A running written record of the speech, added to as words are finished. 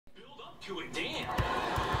to it, damn.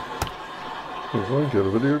 Well, get a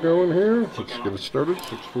video going here. Let's get it started.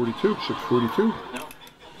 642,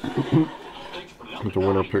 642. The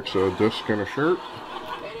winner picks a disc and a shirt.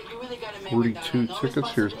 42 tickets.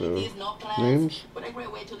 Here's the names. What a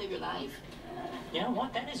great way to live your life. You know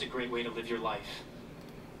what? That is a great way to live your life.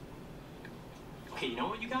 Okay, you know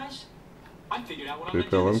what, you guys? I figured out what I'm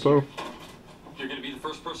PayPal going to do. info. You're going to be the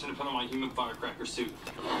first person to put on my human firecracker suit.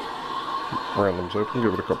 Random's open.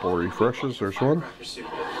 Give it a couple of refreshes. There's one.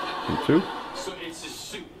 And two. So it's a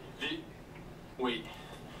suit. Wait.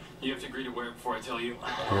 You have to agree to wear it before I tell you.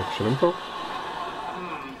 Action info.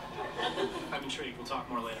 I'm intrigued. We'll talk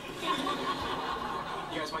more later.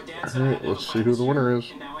 You guys, my dad All right, let's see who the winner is.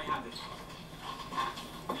 And now I have it.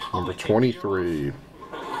 Number 23.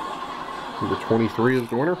 Number 23 is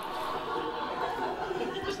the winner.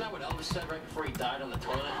 Isn't that what Elvis said right before he died on the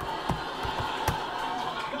toilet?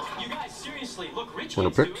 You guys, seriously, look, rich Winner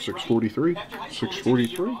kids pick do it, 643. right?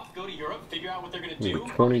 643. Go to Europe, figure out what they're going to do.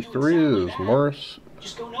 Number 23 is Morris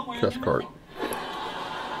Just go nowhere. Cathcart.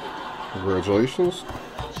 Congratulations.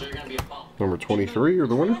 So you're going to be a bum. Number 23, you're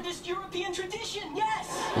the winner. Grandest European tradition,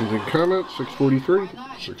 yes. And then comment 643,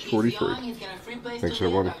 643. Thanks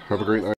everyone. Have a great night.